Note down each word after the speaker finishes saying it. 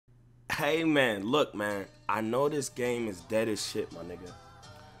Hey man, look man, I know this game is dead as shit, my nigga.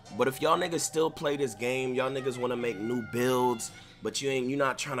 But if y'all niggas still play this game, y'all niggas wanna make new builds, but you're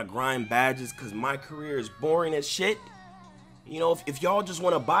not trying to grind badges cause my career is boring as shit. You know, if y'all just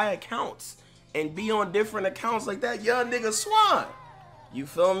wanna buy accounts and be on different accounts like that, young nigga Swan. You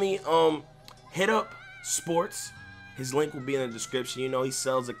feel me? Hit up Sports. His link will be in the description. You know, he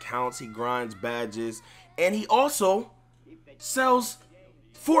sells accounts, he grinds badges, and he also sells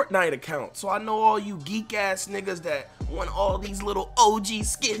Fortnite accounts. So I know all you geek ass niggas that want all these little OG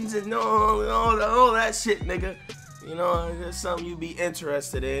skins and all that shit, nigga. You know, there's something you'd be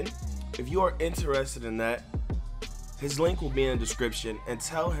interested in. If you're interested in that, his link will be in the description, and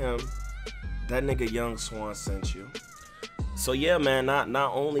tell him that nigga Young Swan sent you. So yeah, man,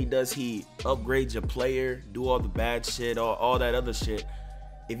 not only does he upgrade your player, do all the bad shit, all that other shit,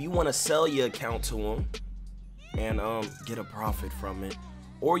 if you want to sell your account to him and get a profit from it,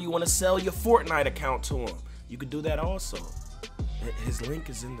 or you want to sell your Fortnite account to him, you could do that also. His link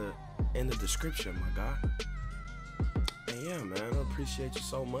is in the description, my guy. And yeah, man, I appreciate you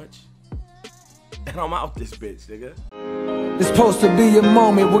so much. And I'm out this bitch, nigga. It's supposed to be a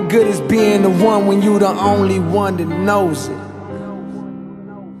moment. What good is being the one when you the only one that knows it?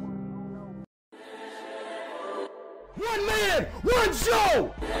 One man, one show,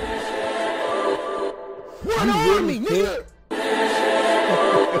 one army, nigga.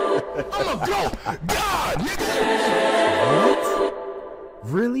 I'ma go, God, nigga. What?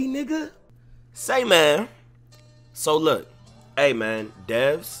 Really, nigga? Say, man. So look, hey, man,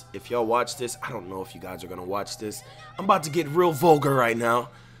 devs, if y'all watch this, I don't know if you guys are gonna watch this. I'm about to get real vulgar right now,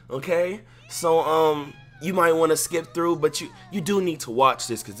 okay? So, you might want to skip through, but you do need to watch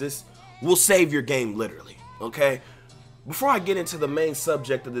this, because this will save your game, literally, okay? Before I get into the main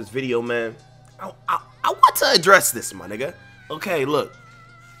subject of this video, man, I want to address this, my nigga. Okay, look.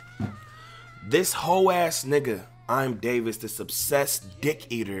 This hoe ass nigga, I'm Davis, this obsessed dick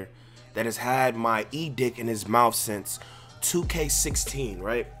eater that has had my e-dick in his mouth since 2K16,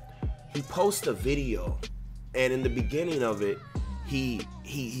 right? He posts a video, and in the beginning of it, he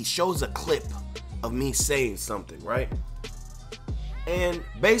shows a clip of me saying something, right? And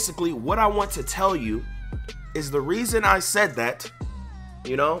basically, what I want to tell you is the reason I said that,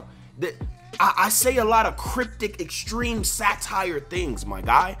 you know, that I say a lot of cryptic, extreme satire things, my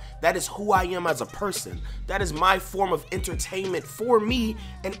guy. That is who I am as a person. That is my form of entertainment for me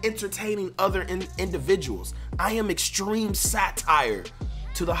and entertaining other individuals. I am extreme satire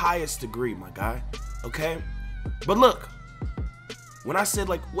to the highest degree, my guy, okay? But look, when I said,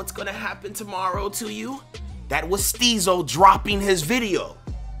 like, what's gonna happen tomorrow to you? That was Steezo dropping his video,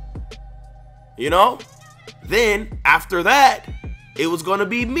 you know? Then, after that, it was gonna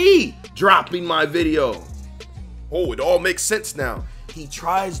be me dropping my video. Oh, it all makes sense now. He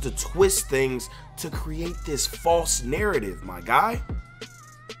tries to twist things to create this false narrative, my guy.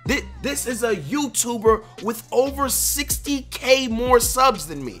 This is a YouTuber with over 60K more subs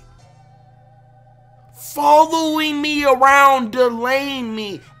than me. Following me around, delaying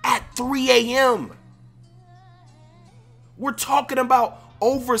me at 3 AM. We're talking about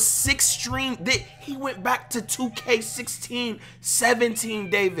over 6 streams. He went back to 2K16, 17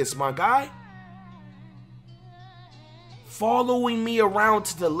 Davis, my guy. Following me around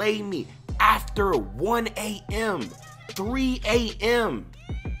to delay me after 1 AM, 3 AM.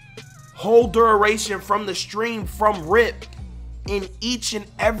 Whole duration from the stream from RIP in each and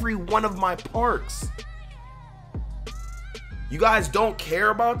every one of my parks. You guys don't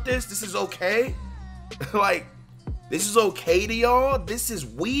care about this? This is okay? Like, this is okay to y'all? This is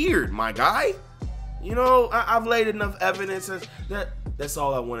weird, my guy. You know, I've laid enough evidence. That's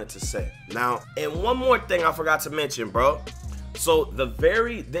all I wanted to say. Now, and one more thing I forgot to mention, bro. So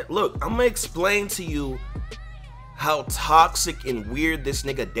look, I'm gonna explain to you how toxic and weird this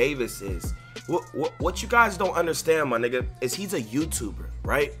nigga Davis is. What you guys don't understand, my nigga, is he's a YouTuber,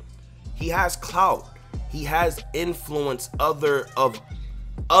 right? He has clout. He has influence of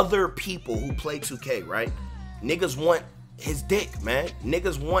other people who play 2K, right? Niggas want his dick, man.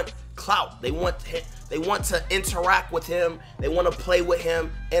 Niggas want clout. They want to interact with him. They want to play with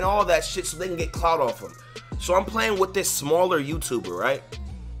him and all that shit so they can get clout off him. So I'm playing with this smaller YouTuber, right?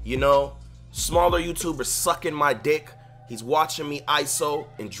 You know, smaller YouTuber sucking my dick. He's watching me ISO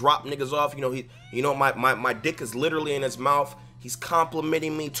and drop niggas off. You know, my dick is literally in his mouth. He's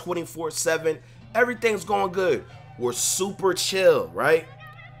complimenting me 24/7. Everything's going good. We're super chill, right?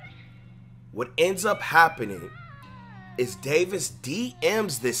 What ends up happening is Davis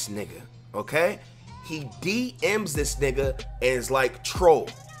DMs this nigga, okay? He DMs this nigga and is like, troll.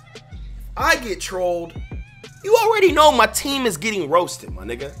 I get trolled. You already know my team is getting roasted, my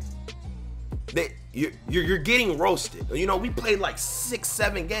nigga. You're getting roasted. You know, we played like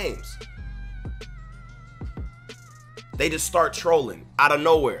 6-7 games. They just start trolling out of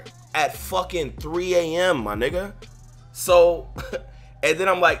nowhere at fucking 3 a.m., my nigga. So, and then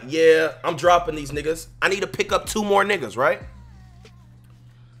I'm like, yeah, I'm dropping these niggas. I need to pick up 2 more niggas, right?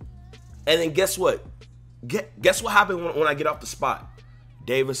 And then guess what? Guess what happened when I get off the spot?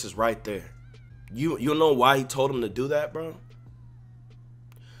 Davis is right there. You know why he told him to do that, bro?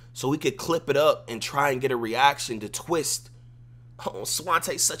 So we could clip it up and try and get a reaction to twist. Oh,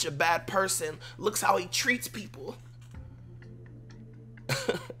 SWANTE's such a bad person. Looks how he treats people.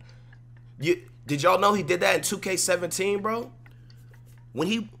 Did y'all know he did that in 2K17, bro?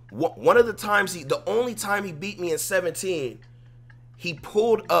 When one of the times the only time he beat me in 17, he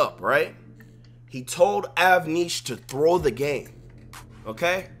pulled up, right? He told Avnish to throw the game,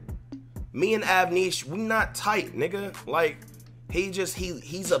 okay? Me and Avnish, we not tight, nigga. Like,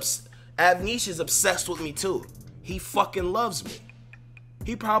 Avnish is obsessed with me too. He fucking loves me.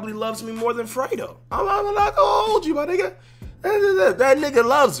 He probably loves me more than Fredo. I'm not gonna hold you, my nigga. That nigga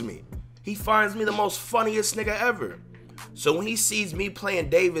loves me. He finds me the most funniest nigga ever. So when he sees me playing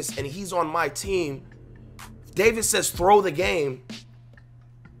Davis and he's on my team, Davis says throw the game.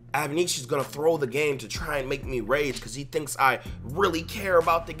 Avnish is gonna throw the game to try and make me rage because he thinks I really care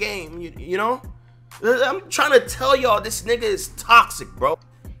about the game, you know? I'm trying to tell y'all this nigga is toxic, bro.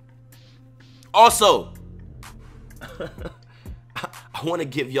 Also, I want to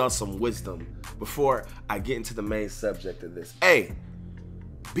give y'all some wisdom before I get into the main subject of this. Hey,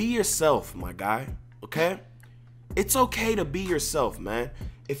 be yourself, my guy, okay? It's okay to be yourself, man.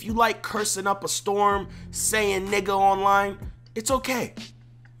 If you like cursing up a storm, saying nigga online, it's okay.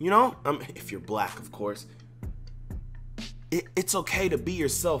 You know, if you're black, of course. It's okay to be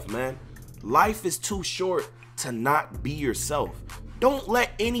yourself, man. Life is too short to not be yourself. Don't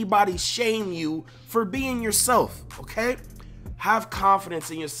let anybody shame you for being yourself, okay? Have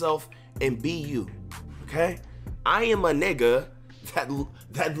confidence in yourself and be you, okay? I am a nigga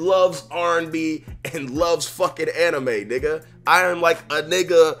that loves R&B and loves fucking anime, nigga. I am like a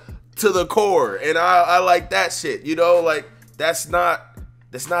nigga to the core, and I like that shit, you know? Like, that's not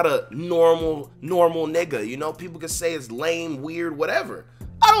a normal nigga, you know? People can say it's lame, weird, whatever.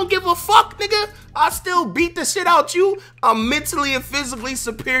 I don't give a fuck, nigga. I still beat the shit out you. I'm mentally and physically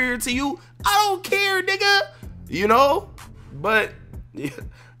superior to you. I don't care, nigga. You know? But yeah,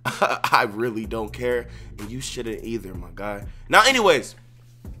 I really don't care, and you shouldn't either, my guy. Now, anyways,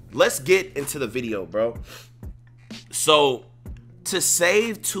 let's get into the video, bro. So, to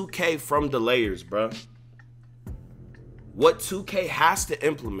save 2K from the layers, bro, what 2K has to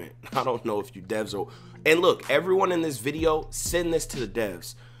implement, I don't know if you devs are, and look, everyone in this video, send this to the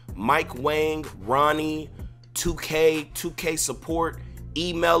devs. Mike Wang, Ronnie, 2K support,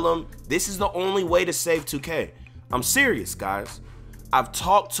 email them. This is the only way to save 2K. I'm serious, guys. I've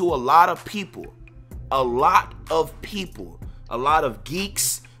talked to a lot of people, a lot of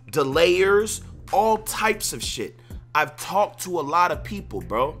geeks, delayers, all types of shit. I've talked to a lot of people,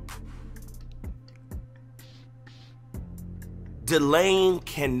 bro. Delaying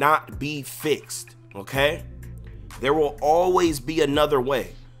cannot be fixed, okay? There will always be another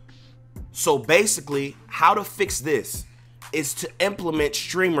way. So basically, how to fix this is to implement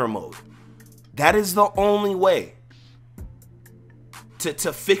streamer mode. That is the only way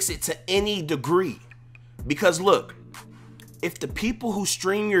to fix it to any degree. Because look, if the people who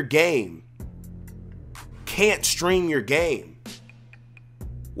stream your game can't stream your game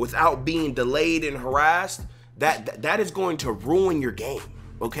without being delayed and harassed, that is going to ruin your game,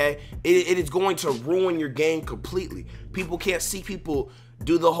 okay? It is going to ruin your game completely. People can't see people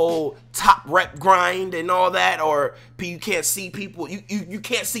do the whole top rep grind and all that, or you can't see people, you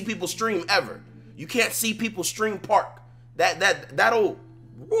can't see people stream ever. You can't see people stream park. That'll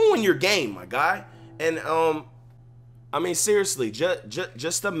ruin your game, my guy. And I mean, seriously,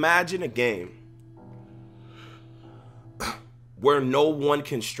 just imagine a game where no one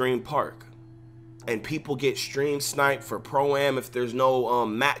can stream park, and people get stream sniped for pro-am if there's no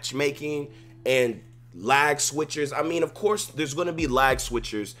matchmaking and lag switchers. I mean, of course, there's going to be lag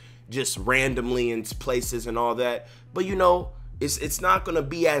switchers just randomly in places and all that, but you know, it's not going to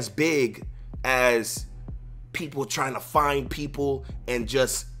be as big as people trying to find people and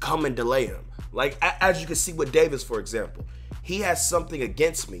just come and delay them. Like, as you can see with Davis, for example, he has something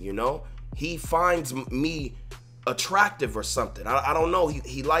against me, you know? He finds me attractive or something. I don't know.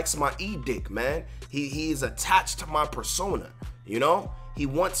 He likes my e-dick, man. He's attached to my persona, you know? He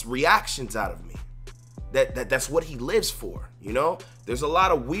wants reactions out of me. That's what he lives for, you know? There's a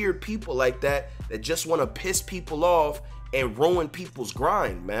lot of weird people like that just want to piss people off and ruin people's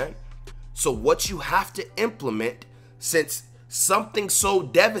grind, man. So what you have to implement, since something so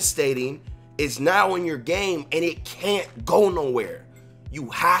devastating is now in your game and it can't go nowhere, you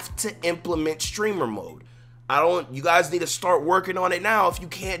have to implement streamer mode. You guys need to start working on it now. If you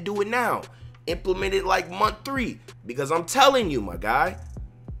can't do it now, implement it like month 3, because I'm telling you, my guy,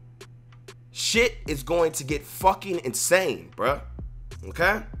 shit is going to get fucking insane, bruh.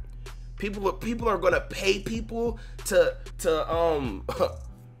 Okay? People are gonna pay people to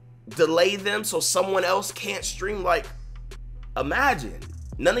delay them so someone else can't stream. Like, imagine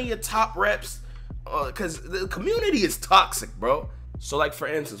none of your top reps, because the community is toxic, bro. So like, for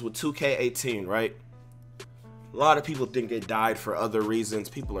instance, with 2K18, right? A lot of people think it died for other reasons.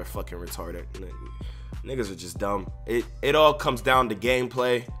 People are fucking retarded. Niggas are just dumb. It all comes down to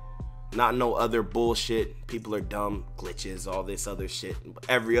gameplay, not no other bullshit. People are dumb, glitches, all this other shit.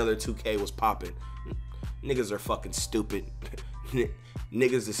 Every other 2K was popping. Niggas are fucking stupid.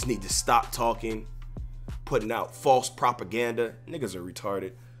 Niggas just need to stop talking, putting out false propaganda. Niggas are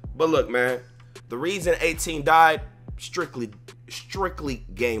retarded. But look, man, the reason 18 died, strictly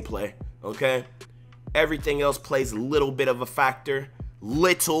gameplay, okay? Everything else plays a little bit of a factor.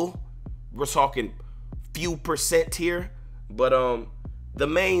 Little. We're talking few percent here. But the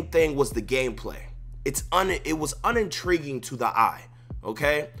main thing was the gameplay. It was unintriguing to the eye,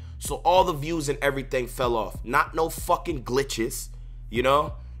 okay? So all the views and everything fell off. Not no fucking glitches, you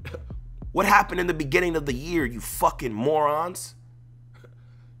know? What happened in the beginning of the year, you fucking morons?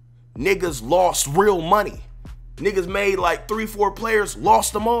 Niggas lost real money. Niggas made like 3-4 players,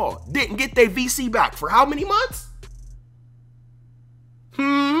 lost them all. Didn't get their VC back for how many months?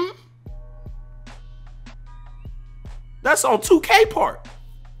 That's on 2K part.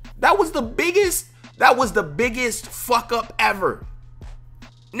 That was the biggest fuck up ever.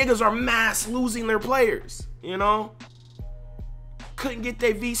 Niggas are mass losing their players, you know? Couldn't get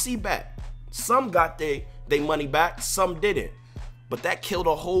their VC back. Some got their money back, some didn't. But that killed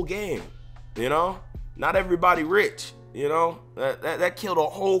a whole game, you know? Not everybody rich, you know? That killed a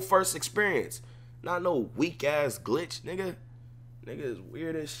whole first experience. Not no weak ass glitch, nigga. Nigga is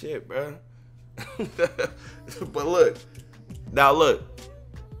weird as shit, bro. But look, now look,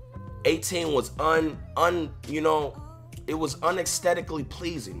 18 was you know, it was unaesthetically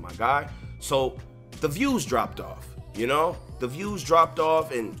pleasing, my guy. So the views dropped off, you know? The views dropped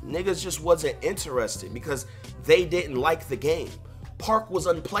off and niggas just wasn't interested because they didn't like the game. Park was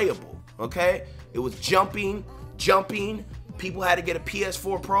unplayable, okay? It was jumping. People had to get a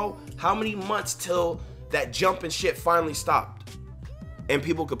PS4 Pro. How many months till that jumping shit finally stopped and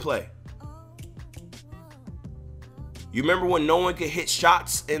people could play? You remember when no one could hit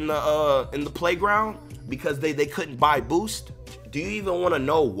shots in the playground because they couldn't buy boost? Do you even want to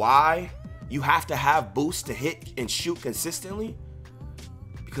know why you have to have boost to hit and shoot consistently?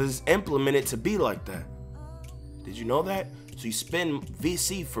 Because it's implemented to be like that. Did you know that? So you spend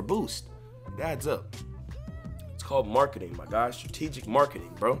VC for boost. It adds up. It's called marketing, my guy. Strategic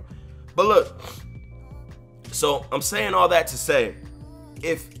marketing, bro. But look, so I'm saying all that to say,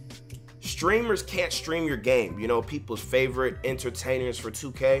 if streamers can't stream your game, you know, people's favorite entertainers for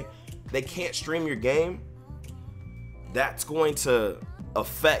 2K, they can't stream your game, that's going to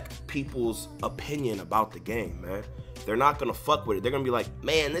affect people's opinion about the game, man. They're not gonna fuck with it. They're gonna be like,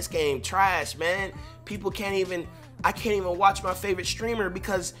 man, this game trash, man. I can't even watch my favorite streamer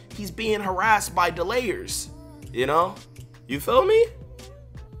because he's being harassed by delayers, you know? You feel me?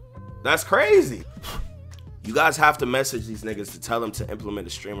 That's crazy. You guys have to message these niggas to tell them to implement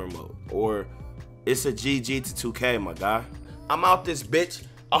the streamer mode, or it's a GG to 2K, my guy. I'm out this bitch.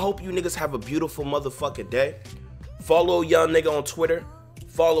 I hope you niggas have a beautiful motherfucking day. Follow a young nigga on Twitter.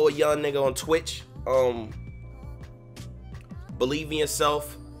 Follow a young nigga on Twitch. Believe in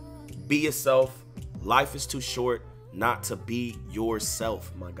yourself. Be yourself. Life is too short not to be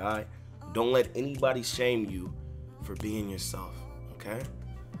yourself, my guy. Don't let anybody shame you for being yourself, okay?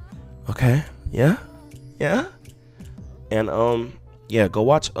 Okay, yeah? Yeah? And, yeah, go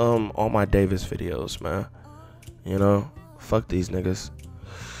watch, all my Davis videos, man. You know, fuck these niggas.